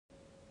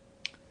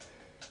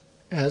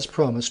As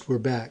promised, we're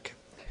back.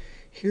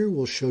 Here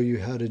we'll show you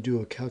how to do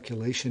a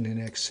calculation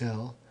in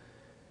Excel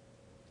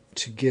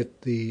to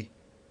get the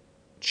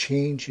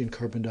change in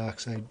carbon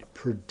dioxide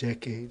per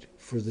decade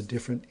for the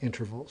different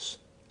intervals.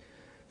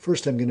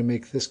 First, I'm going to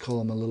make this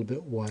column a little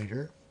bit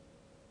wider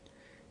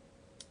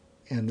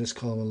and this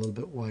column a little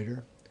bit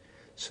wider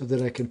so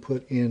that I can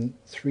put in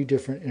three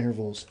different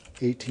intervals,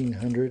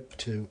 1800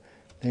 to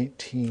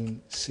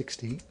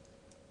 1960,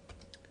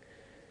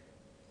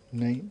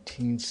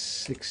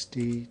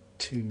 1960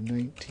 to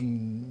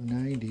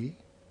 1990,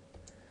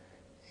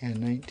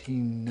 and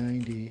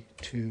 1990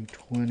 to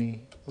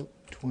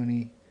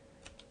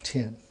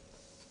 2010.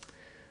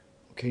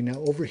 Okay, now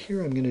over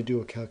here I'm going to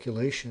do a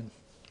calculation.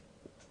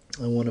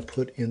 I want to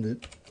put in the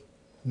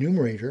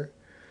numerator,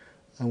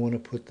 I want to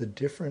put the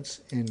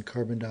difference in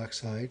carbon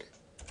dioxide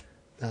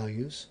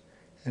values,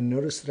 and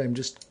notice that I'm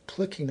just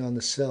clicking on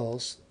the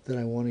cells that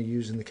I want to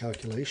use in the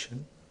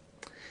calculation,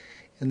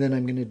 and then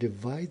I'm going to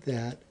divide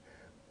that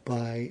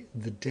by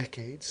the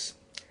decades.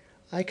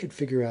 I could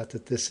figure out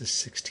that this is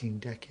 16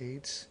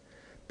 decades,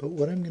 but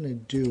what I'm going to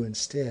do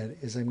instead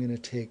is I'm going to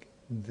take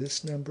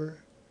this number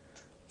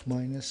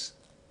minus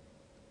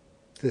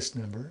this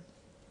number.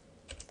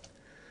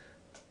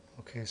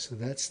 Okay, so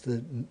that's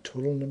the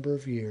total number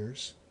of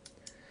years.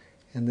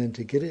 And then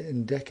to get it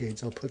in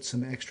decades, I'll put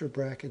some extra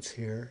brackets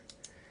here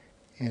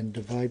and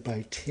divide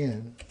by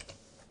 10.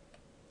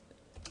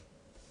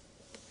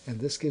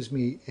 And this gives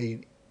me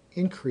an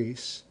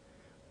increase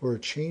or a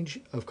change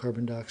of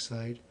carbon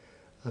dioxide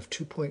of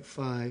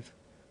 2.5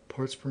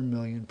 parts per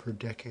million per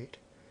decade.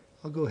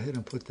 I'll go ahead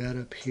and put that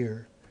up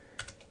here.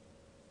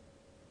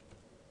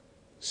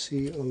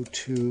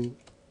 CO2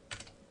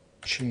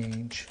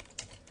 change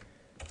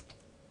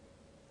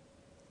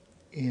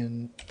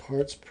in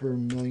parts per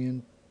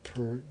million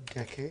per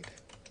decade.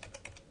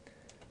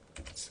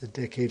 It's the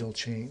decadal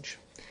change.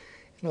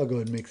 And I'll go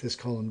ahead and make this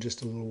column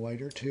just a little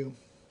wider too.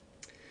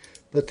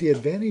 But the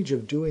advantage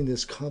of doing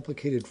this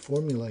complicated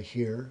formula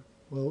here,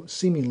 well,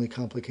 seemingly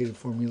complicated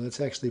formula, it's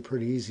actually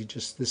pretty easy,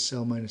 just this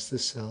cell minus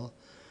this cell,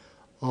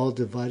 all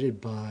divided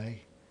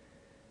by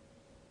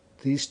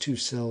these two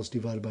cells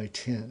divided by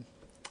 10.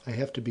 I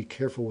have to be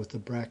careful with the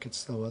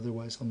brackets though,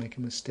 otherwise I'll make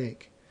a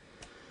mistake.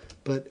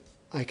 But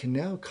I can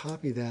now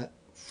copy that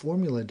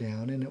formula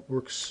down and it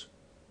works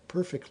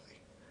perfectly.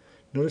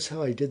 Notice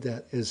how I did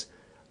that is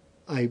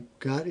I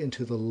got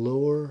into the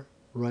lower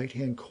right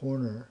hand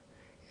corner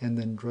and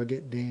then drug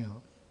it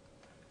down.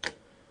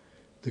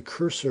 The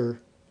cursor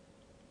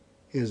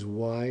is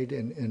wide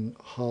and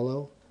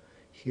hollow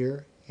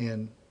here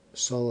and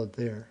solid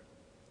there.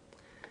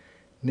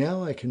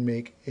 Now I can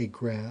make a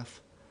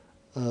graph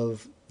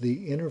of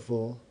the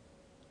interval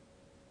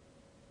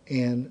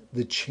and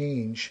the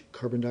change,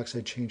 carbon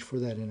dioxide change for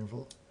that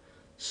interval.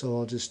 So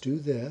I'll just do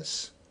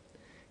this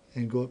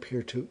and go up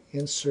here to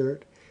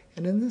insert,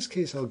 and in this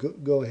case I'll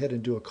go ahead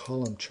and do a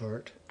column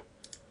chart.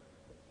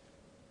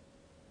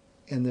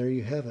 And there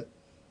you have it.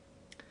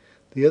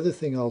 The other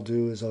thing I'll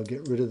do is I'll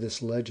get rid of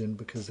this legend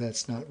because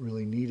that's not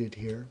really needed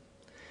here.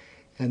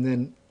 And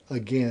then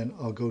again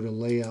I'll go to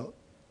layout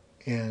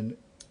and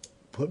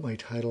put my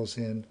titles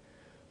in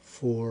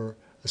for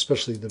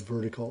especially the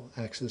vertical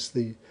axis.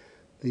 The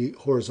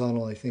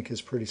horizontal I think is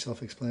pretty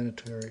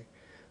self-explanatory,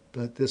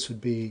 but this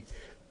would be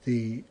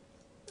the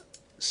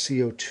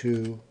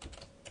CO2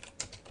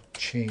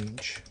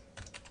 change,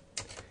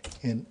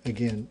 and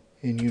again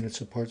in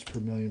units of parts per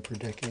million per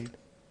decade.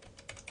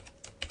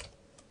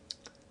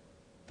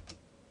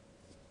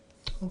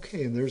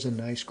 Okay, and there's a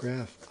nice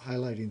graph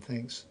highlighting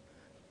things.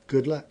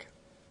 Good luck.